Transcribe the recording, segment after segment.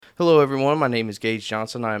Hello, everyone. My name is Gage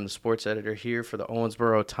Johnson. I am the sports editor here for the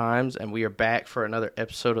Owensboro Times, and we are back for another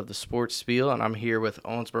episode of the Sports Spiel. And I'm here with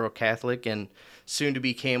Owensboro Catholic and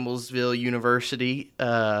soon-to-be Campbellsville University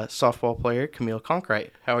softball player Camille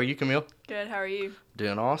Conkright. How are you, Camille? Good. How are you?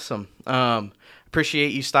 Doing awesome.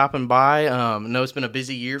 Appreciate you stopping by. I know it's been a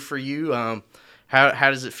busy year for you. How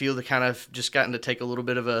does it feel to kind of just gotten to take a little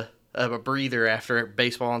bit of a breather after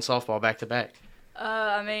baseball and softball back to back?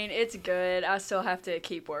 It's good. I still have to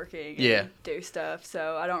keep working and do stuff,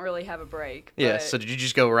 so I don't really have a break. Yeah, so did you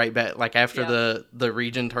just go right back, like after the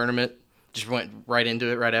region tournament, just went right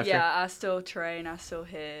into it right after? Yeah, I still train, I still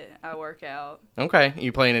hit, I work out. Okay.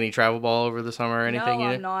 You playing any travel ball over the summer or anything? No,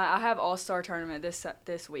 I'm not. I have All-Star tournament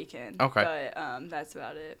this weekend. Okay. But that's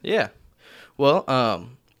about it. Yeah. Well,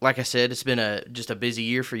 like I said, it's been just a busy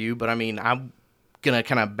year for you, but I mean, I'm going to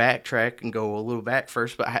kind of backtrack and go a little back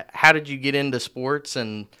first, but how did you get into sports,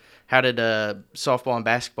 and how did softball and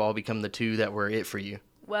basketball become the two that were it for you?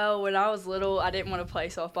 Well, when I was little, I didn't want to play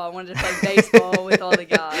softball. I wanted to play baseball with all the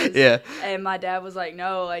guys. Yeah. And my dad was like,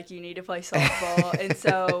 no, you need to play softball. And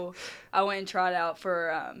so I went and tried out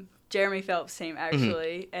for Jeremy Phelps' team,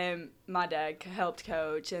 actually. Mm-hmm. And my dad helped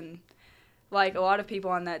coach. And, a lot of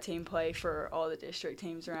people on that team play for all the district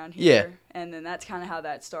teams around here. Yeah. And then that's kind of how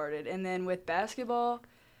that started. And then with basketball,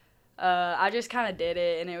 I just kind of did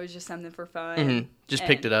it, and it was just something for fun. Mm-hmm. Just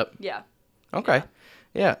picked it up? Yeah. Okay.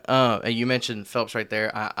 Yeah. And you mentioned Phelps right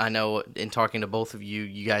there. I know in talking to both of you,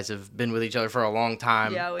 you guys have been with each other for a long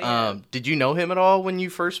time. Yeah, we have. Did you know him at all when you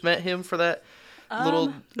first met him for that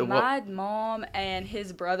little? My mom and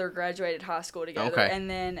his brother graduated high school together. Okay. And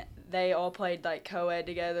then they all played co-ed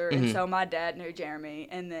together. Mm-hmm. And so my dad knew Jeremy,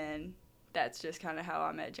 and then that's just kind of how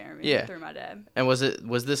I met Jeremy through my dad. And was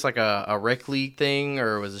this like a rec league thing,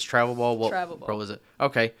 or was this travel ball? Travel ball. What was it?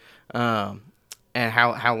 Okay. And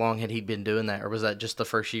how long had he been doing that, or was that just the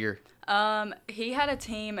first year? He had a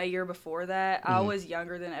team a year before that. Mm-hmm. I was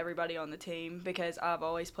younger than everybody on the team because I've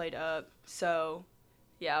always played up. So,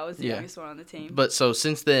 yeah, I was the youngest one on the team. But so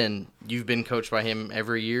since then, you've been coached by him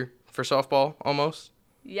every year for softball, almost?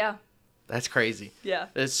 Yeah. That's crazy. Yeah.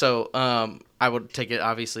 So, I would take it,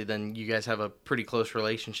 obviously, then you guys have a pretty close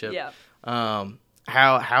relationship. Yeah.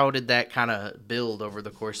 How did that kind of build over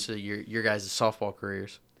the course of your guys' softball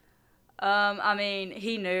careers?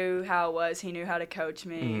 He knew how it was. He knew how to coach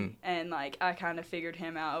me, mm-hmm. and, I kind of figured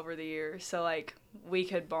him out over the years. So, we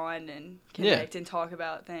could bond and connect and talk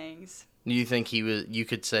about things. Do you think you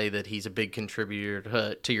could say that he's a big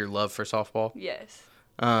contributor to your love for softball? Yes.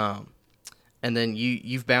 And then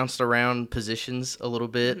you've bounced around positions a little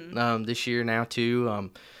bit mm-hmm. This year now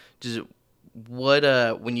too.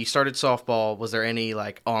 When you started softball, was there any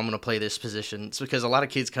I'm going to play this position? It's because a lot of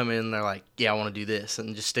kids come in and they're like, yeah, I want to do this,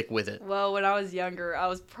 and just stick with it. Well, when I was younger, I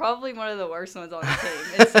was probably one of the worst ones on the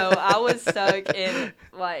team, and so I was stuck in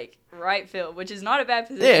right field, which is not a bad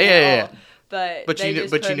position at all. But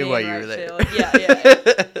you knew why you were there. Field.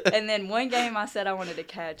 Yeah. And then one game I said I wanted to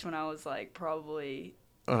catch when I was probably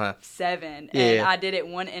 7, and I did it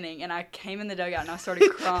one inning, and I came in the dugout and I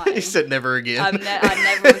started crying. You said never again. I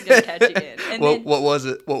never was gonna catch again. And what was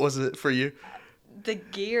it? What was it for you? The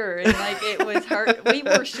gear, and it was hurt. We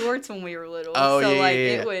wore shorts when we were little,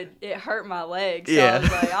 it hurt my legs. So I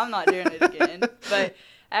was like, I'm not doing it again. But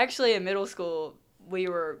actually, in middle school, we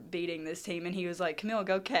were beating this team, and he was like, Camille,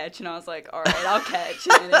 go catch. And I was like, all right, I'll catch.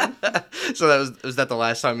 So was that the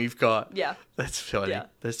last time you've caught? Yeah. That's funny. Yeah.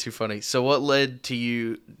 That's too funny. So what led to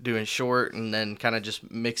you doing short and then kind of just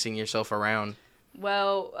mixing yourself around?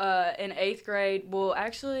 Well, in 8th grade,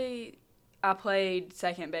 actually, I played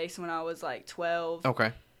second base when I was 12.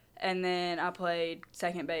 Okay. And then I played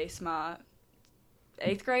second base my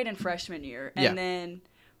 8th grade and freshman year. And then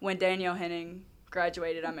when Danielle Henning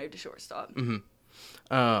graduated, I moved to shortstop. Mm-hmm.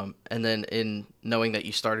 And then in knowing that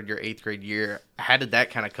you started your 8th grade year, how did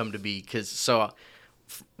that kind of come to be? Because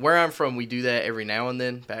where I'm from, we do that every now and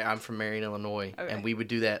then. I'm from Marion, Illinois, and we would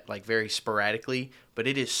do that very sporadically. But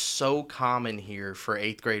it is so common here for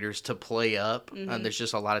 8th graders to play up, mm-hmm. and there's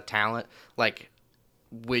just a lot of talent.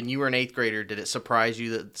 When you were an 8th grader, did it surprise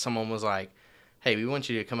you that someone was like, hey, we want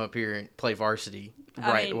you to come up here and play varsity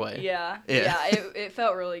right away? Yeah. It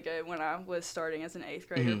felt really good when I was starting as an 8th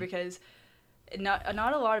grader mm-hmm. because not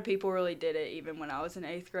a lot of people really did it even when I was in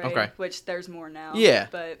 8th grade, which there's more now. Yeah.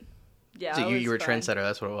 But, yeah, so you were a trendsetter,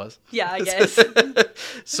 that's what it was? Yeah, I guess.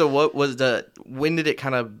 So when did it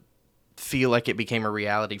kind of feel like it became a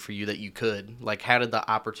reality for you that you could? How did the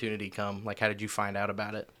opportunity come? How did you find out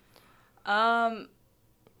about it? I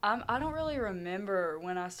don't really remember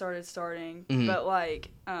when I starting, mm-hmm. but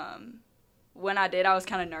when I did, I was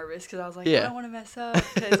kind of nervous because I was like, I don't want to mess up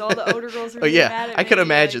because all the older girls were mad at me. I could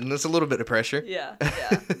imagine. There's a little bit of pressure. Yeah.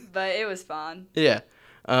 But it was fun. Yeah.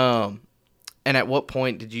 And at what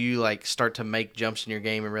point did you like start to make jumps in your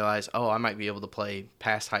game and realize, I might be able to play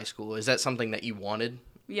past high school? Is that something that you wanted?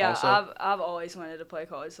 Yeah, also? I've always wanted to play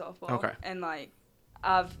college softball. Okay. And like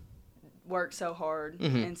I've worked so hard,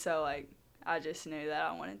 and so like I just knew that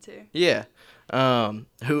I wanted to. Yeah.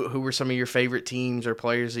 Who were some of your favorite teams or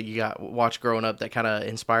players that you watched growing up that kind of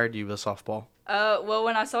inspired you with softball? Well,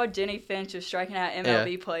 when I saw Jenny Finch was striking out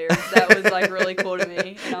MLB players, that was like really cool to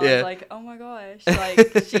me, and I was like, oh my gosh,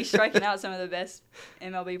 like she's striking out some of the best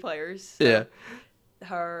MLB players. So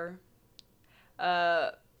her,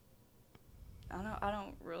 I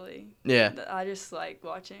don't really. Yeah. I just like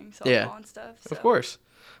watching softball and stuff. So. Of course.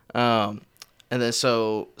 And then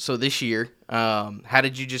so this year, how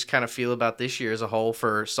did you just kind of feel about this year as a whole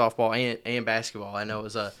for softball and basketball? I know it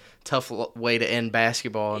was a tough way to end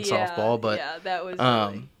basketball and softball, but that was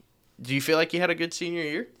really... Do you feel like you had a good senior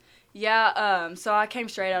year? Yeah, so I came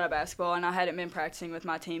straight out of basketball, and I hadn't been practicing with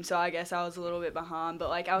my team, so I guess I was a little bit behind. But,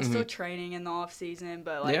 like, I was still training in the off season,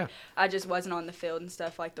 but, like, I just wasn't on the field and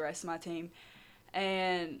stuff like the rest of my team.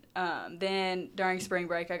 And then during spring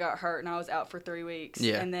break, I got hurt, and I was out for 3 weeks.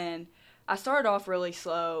 Yeah. And then I started off really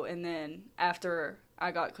slow, and then after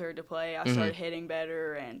I got cleared to play, I started hitting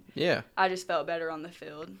better, and I just felt better on the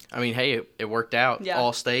field. I mean, hey, it worked out. Yeah.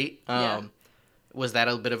 All state. Was that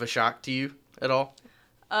a bit of a shock to you at all?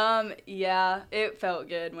 Yeah, it felt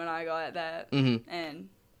good when I got that, and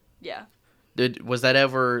yeah. Was that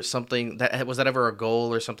ever something was that ever a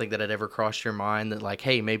goal or something that had ever crossed your mind that like,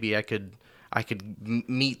 hey, maybe I could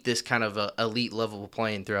meet this kind of a elite level of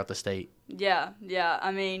playing throughout the state? Yeah.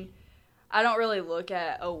 I mean, I don't really look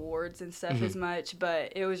at awards and stuff as much,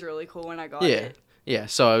 but it was really cool when I got it. Yeah,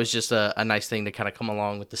 so it was just a nice thing to kind of come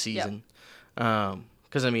along with the season.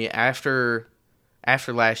 Because, I mean, after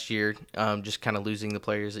last year, just kind of losing the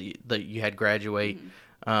players that you had graduate,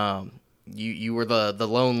 you were the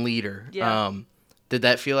lone leader. Yeah. Did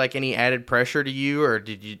that feel like any added pressure to you, or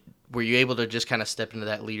were you able to just kind of step into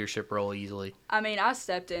that leadership role easily? I mean, I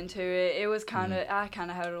stepped into it. It was kind of I kind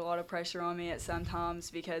of had a lot of pressure on me at some times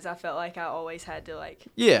because I felt like I always had to like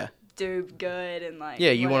do good and like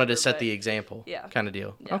you wanted to set the example kind of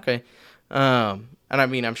deal. Yeah. Okay. And I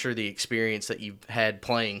mean, I'm sure the experience that you've had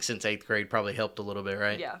playing since 8th grade probably helped a little bit,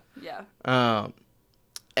 right? Yeah.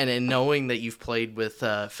 And in knowing that you've played with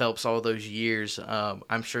Phelps all those years,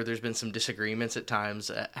 I'm sure there's been some disagreements at times.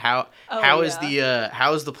 How is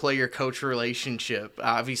the player-coach relationship?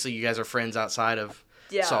 Obviously, you guys are friends outside of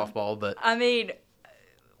softball, but I mean,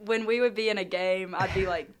 when we would be in a game, I'd be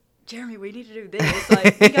like, Jeremy, we need to do this.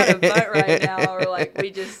 Like, we got a butt right now, or like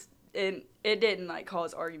we just it didn't like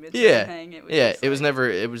cause arguments or anything. It was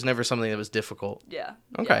never something that was difficult. Yeah.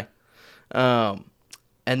 Okay. Yeah.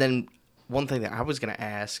 And then one thing that I was going to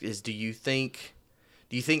ask is, do you think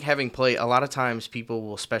having played, a lot of times people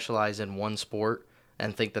will specialize in one sport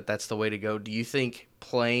and think that that's the way to go. Do you think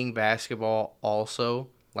playing basketball also,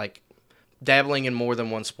 like dabbling in more than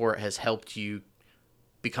one sport, has helped you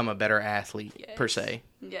become a better athlete per se?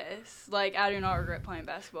 Yes. Like, I do not regret playing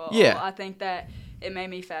basketball. Yeah. I think that it made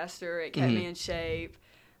me faster. It kept me in shape.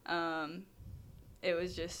 It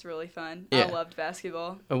was just really fun. Yeah. I loved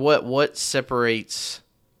basketball. What separates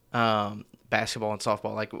basketball and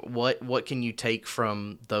softball? Like, what can you take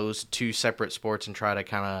from those two separate sports and try to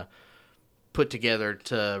kind of put together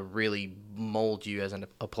to really mold you as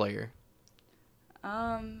a player?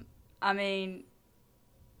 I mean,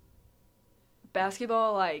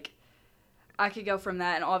 basketball, like, I could go from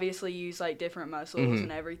that and obviously use, like, different muscles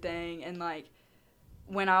and everything. And, like,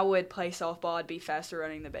 when I would play softball, I'd be faster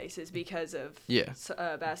running the bases because of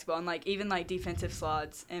basketball. And, like, even, like, defensive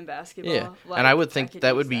slides in basketball. Yeah, like, and I would think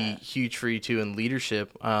that would be huge for you, too, in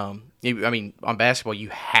leadership. I mean, on basketball, you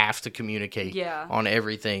have to communicate on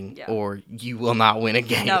everything or you will not win a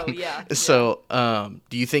game. No, yeah. So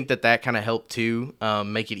do you think that kind of helped, too,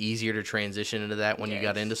 make it easier to transition into that when you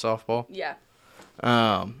got into softball? Yeah.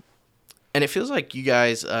 And it feels like you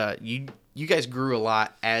guys you guys grew a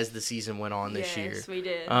lot as the season went on this year. Yes, we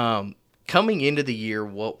did. Coming into the year,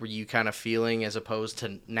 what were you kind of feeling as opposed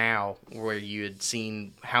to now where you had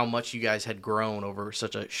seen how much you guys had grown over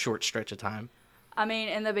such a short stretch of time? I mean,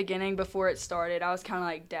 in the beginning, before it started, I was kind of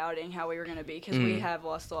like doubting how we were going to be because we have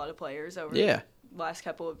lost a lot of players over the last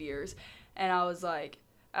couple of years. And I was like,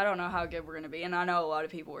 I don't know how good we're going to be. And I know a lot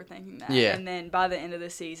of people were thinking that. Yeah. And then by the end of the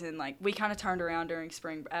season, like, we kind of turned around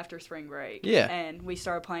after spring break. Yeah. And we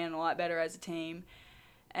started playing a lot better as a team.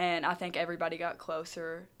 And I think everybody got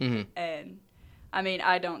closer. And I mean,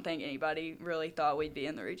 I don't think anybody really thought we'd be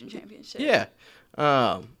in the region championship. Yeah.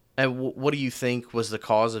 And what do you think was the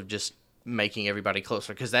cause of just making everybody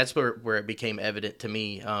closer? Because that's where it became evident to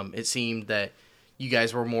me. It seemed that you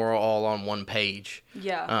guys were more all on one page.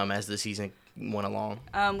 Yeah. As the season went along.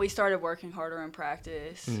 We started working harder in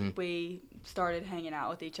practice. Mm-hmm. We started hanging out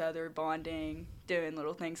with each other, bonding, doing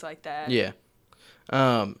little things like that. Yeah.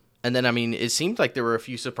 And then, I mean, it seemed like there were a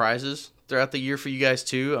few surprises throughout the year for you guys,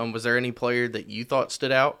 too. Was there any player that you thought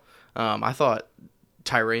stood out? I thought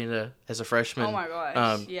Tyrena as a freshman. Oh, my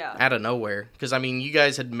gosh, yeah. Out of nowhere. Because, I mean, you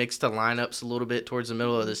guys had mixed the lineups a little bit towards the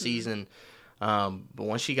middle of the season. But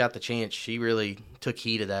once she got the chance, she really took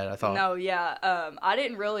heed of that, I thought. No, yeah. I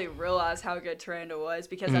didn't really realize how good Tyrena was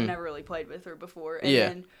because I've never really played with her before. And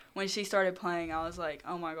then when she started playing, I was like,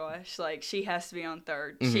 oh, my gosh. Like, she has to be on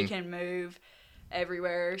third. She can move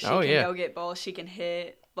everywhere. She can go get balls. She can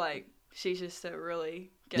hit. Like, she's just a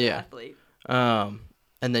really good athlete.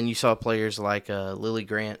 And then you saw players like Lily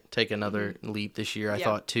Grant take another leap this year, I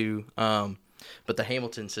thought, too. But the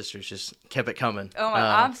Hamilton sisters just kept it coming. Oh,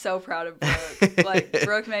 I'm so proud of Brooke. Like,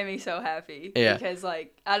 Brooke made me so happy. Yeah. Because,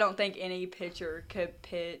 like, I don't think any pitcher could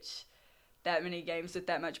pitch that many games with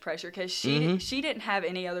that much pressure because she didn't have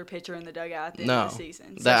any other pitcher in the dugout at the end of the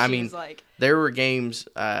season. So was like, there were games,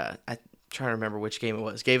 I'm trying to remember which game it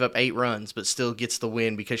was, gave up 8 runs but still gets the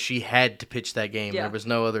win because she had to pitch that game. There was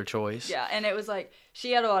no other choice. Yeah, and it was like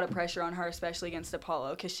she had a lot of pressure on her, especially against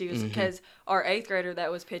Apollo, because she was because our 8th grader that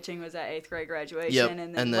was pitching was at 8th grade graduation,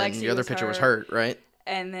 and then Lexi the other pitcher was hurt, right?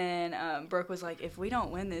 And then Brooke was like, if we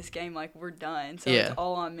don't win this game, like, we're done. So it's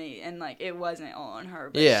all on me. And, like, it wasn't all on her,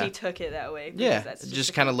 but she took it that way. Yeah, that's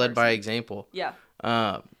just kind of led by example. Yeah.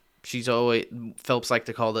 She's always, Phelps liked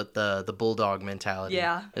to call it the bulldog mentality.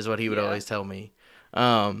 Yeah. Is what he would always tell me.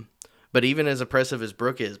 But even as impressive as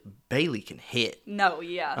Brooke is, Bailey can hit. No,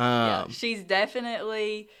 yeah. She's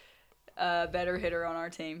definitely a better hitter on our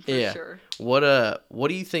team for sure. What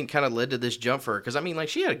do you think kind of led to this jump for her? Because, I mean, like,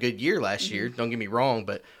 she had a good year last year, don't get me wrong,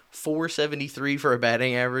 but 473 for a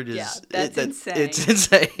batting average is that's insane. It's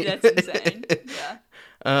insane. That's insane.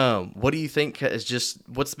 Yeah. What do you think is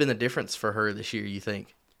what's been the difference for her this year, you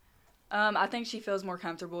think? I think she feels more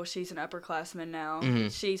comfortable. She's an upperclassman now.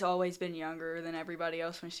 She's always been younger than everybody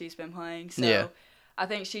else when she's been playing. So I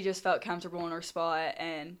think she just felt comfortable in her spot,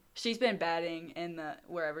 and she's been batting in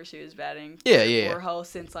wherever she was batting for hole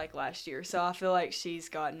since like last year. So I feel like she's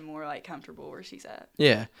gotten more like comfortable where she's at.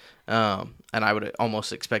 Yeah. And I would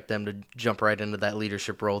almost expect them to jump right into that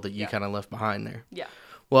leadership role that you kind of left behind there. Yeah.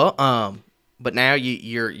 Well, but now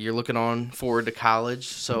you're looking on forward to college.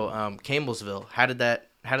 So Campbellsville, how did that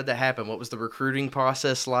happen? What was the recruiting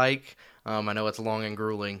process like? I know it's long and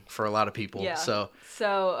grueling for a lot of people. Yeah. So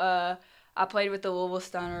I played with the Louisville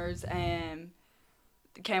Stunners, and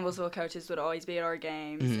the Campbellsville coaches would always be at our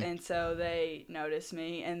games, and so they noticed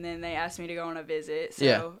me, and then they asked me to go on a visit.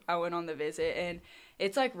 So I went on the visit, and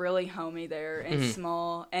it's like really homey there and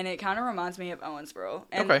small, and it kind of reminds me of Owensboro.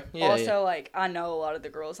 And like I know a lot of the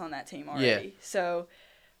girls on that team already. So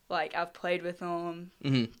like I've played with them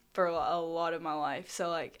for a lot of my life, so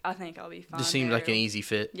like I think I'll be fine. Just seemed like an easy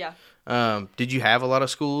fit. Yeah. Did you have a lot of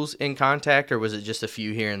schools in contact, or was it just a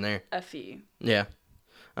few here and there? A few. Yeah.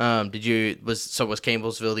 Was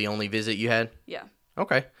Campbellsville the only visit you had? Yeah.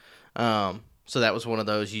 Okay. So that was one of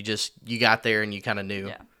those you got there and you kind of knew.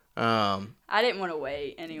 Yeah. I didn't want to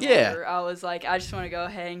wait any longer. Yeah. I was like, I just want to go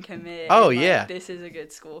ahead and commit. Oh, and, like, yeah. This is a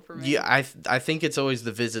good school for me. Yeah, I think it's always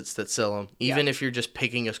the visits that sell them. Even if you're just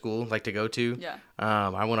picking a school like to go to. Yeah.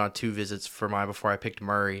 I went on 2 visits before I picked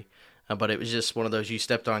Murray, but it was just one of those you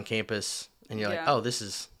stepped on campus and you're like, oh, this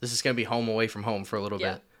is going to be home away from home for a little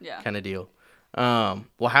bit kind of deal.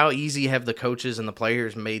 Well, how easy have the coaches and the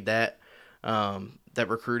players made that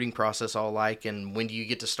recruiting process all like, and when do you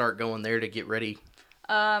get to start going there to get ready?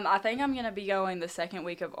 I think I'm going to be going the second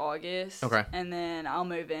week of August. Okay. And then I'll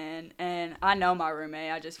move in. And I know my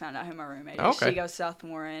roommate. I just found out who my roommate is. Okay. She goes South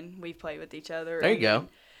Warren. We've played with each other. There you go.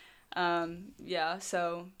 Yeah,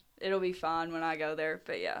 so it'll be fun when I go there.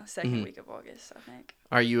 But, yeah, second week of August, I think.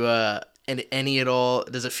 Are you any at all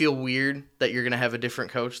 – does it feel weird that you're going to have a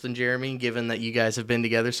different coach than Jeremy, given that you guys have been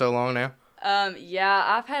together so long now? Yeah,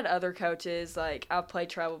 I've had other coaches. Like, I've played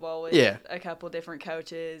travel ball with a couple different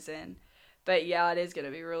coaches, and – but, yeah, it is going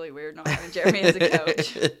to be really weird not having Jeremy as a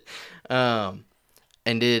coach.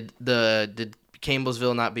 And did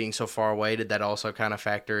Campbellsville not being so far away, did that also kind of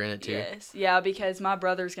factor in it too? Yes. Yeah, because my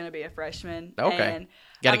brother's going to be a freshman. Okay.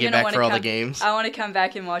 Got to get back for all the games. I want to come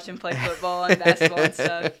back and watch him play football and basketball and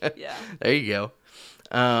stuff. Yeah. There you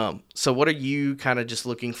go. So what are you kind of just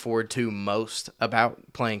looking forward to most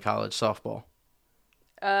about playing college softball?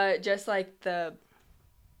 Just like the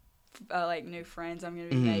like new friends I'm gonna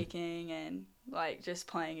be making, and like just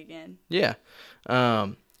playing again. Yeah.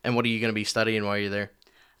 And what are you gonna be studying while you're there?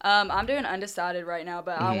 I'm doing undecided right now,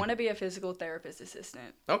 but I want to be a physical therapist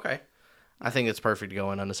assistant. Okay. I think it's perfect to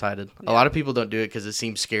go in undecided. Yeah. A lot of people don't do it because it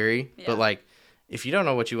seems scary, but like if you don't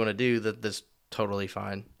know what you want to do, that's totally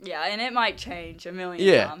fine. Yeah, and it might change a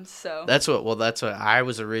million times. So that's what I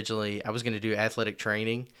was originally. I was going to do athletic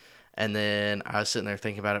training, and then I was sitting there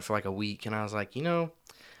thinking about it for like a week, and I was like,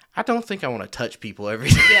 I don't think I want to touch people every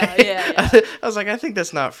day. Yeah. I was like, I think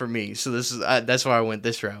that's not for me. So that's why I went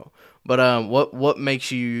this route. But what makes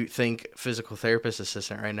you think physical therapist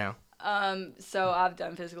assistant right now? So I've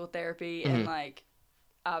done physical therapy and like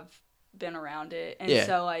I've been around it, and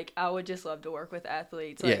so like I would just love to work with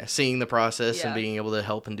athletes. Like, seeing the process and being able to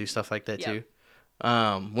help and do stuff like that too.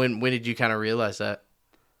 When did you kind of realize that?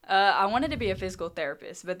 I wanted to be a physical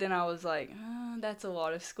therapist, but then I was like, that's a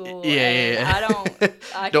lot of school. Yeah.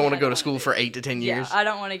 I don't want to go to school for 8 to 10 years. Yeah, I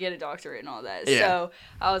don't want to get a doctorate and all that. Yeah. So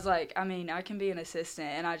I was like, I can be an assistant,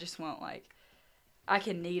 and I just want I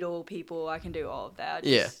can needle people, I can do all of that.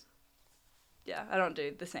 I don't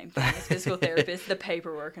do the same thing as physical therapist, the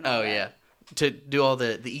paperwork and all that. Oh, yeah. To do all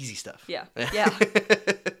the easy stuff. Yeah.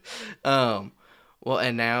 Well,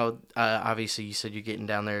 and now, obviously, you said you're getting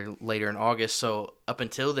down there later in August. So up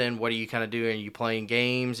until then, what are you kind of doing? Are you playing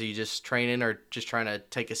games? Are you just training, or just trying to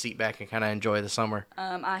take a seat back and kind of enjoy the summer?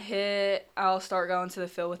 I'll start going to the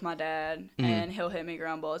field with my dad, and he'll hit me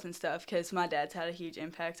ground balls and stuff, because my dad's had a huge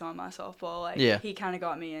impact on my softball. He kind of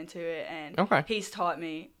got me into it, and he's taught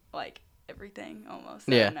me, everything almost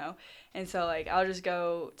that I know. And so I'll just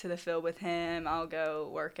go to the field with him. I'll go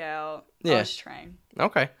work out. I'll just train.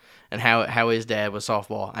 Okay. And how is dad with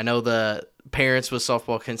softball? I know the parents with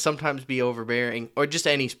softball can sometimes be overbearing, or just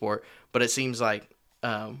any sport, but it seems like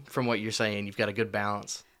from what you're saying, you've got a good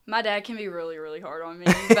balance. My dad can be really, really hard on me,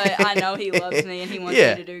 but I know he loves me, and he wants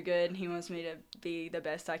me to do good, and he wants me to be the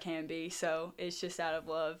best I can be, so it's just out of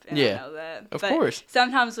love, and I know that. Of course.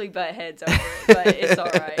 Sometimes we butt heads over it, but it's all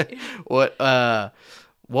right.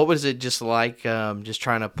 What was it just like just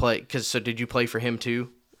trying to play? So did you play for him too?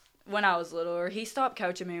 When I was littler, he stopped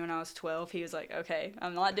coaching me when I was 12. He was like, okay,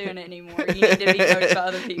 I'm not doing it anymore. You need to be coached by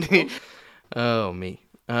other people. Oh, me.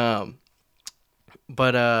 But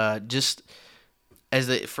just...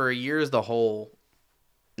 for a year as the whole,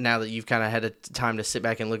 now that you've kind of had a time to sit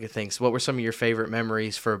back and look at things, what were some of your favorite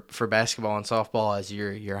memories for basketball and softball as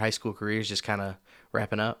your high school careers just kind of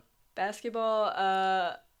wrapping up? Basketball,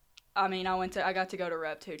 I got to go to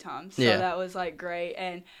rep 2 times, so that was great,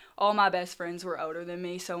 and all my best friends were older than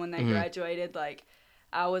me, so when they graduated,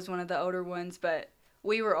 I was one of the older ones, but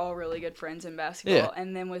we were all really good friends in basketball,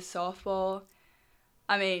 and then with softball,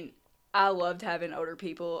 I loved having older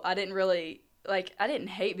people. I didn't really... I didn't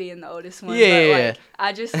hate being the oldest one, but,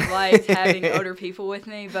 I just liked having older people with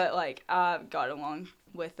me, but, I got along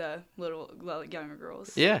with the younger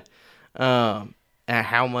girls. Yeah. And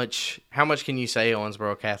how much can you say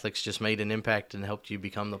Owensboro Catholic's just made an impact and helped you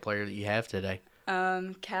become the player that you have today?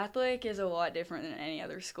 Catholic is a lot different than any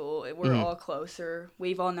other school. We're all closer.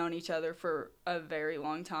 We've all known each other for a very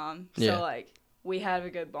long time. So, we have a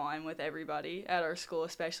good bond with everybody at our school,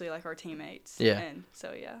 especially our teammates. Yeah. And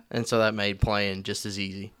so, And so that made playing just as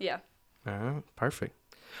easy. Yeah. All right. Perfect.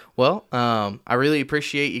 Well, I really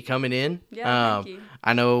appreciate you coming in. Yeah, thank you.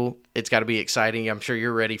 I know it's got to be exciting. I'm sure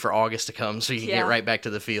you're ready for August to come so you can get right back to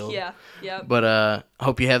the field. Yeah. Yep. But I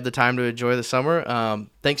hope you have the time to enjoy the summer.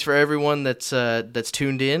 Thanks for everyone that's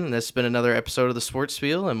tuned in. And this has been another episode of the Sports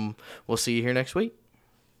Spiel, and we'll see you here next week.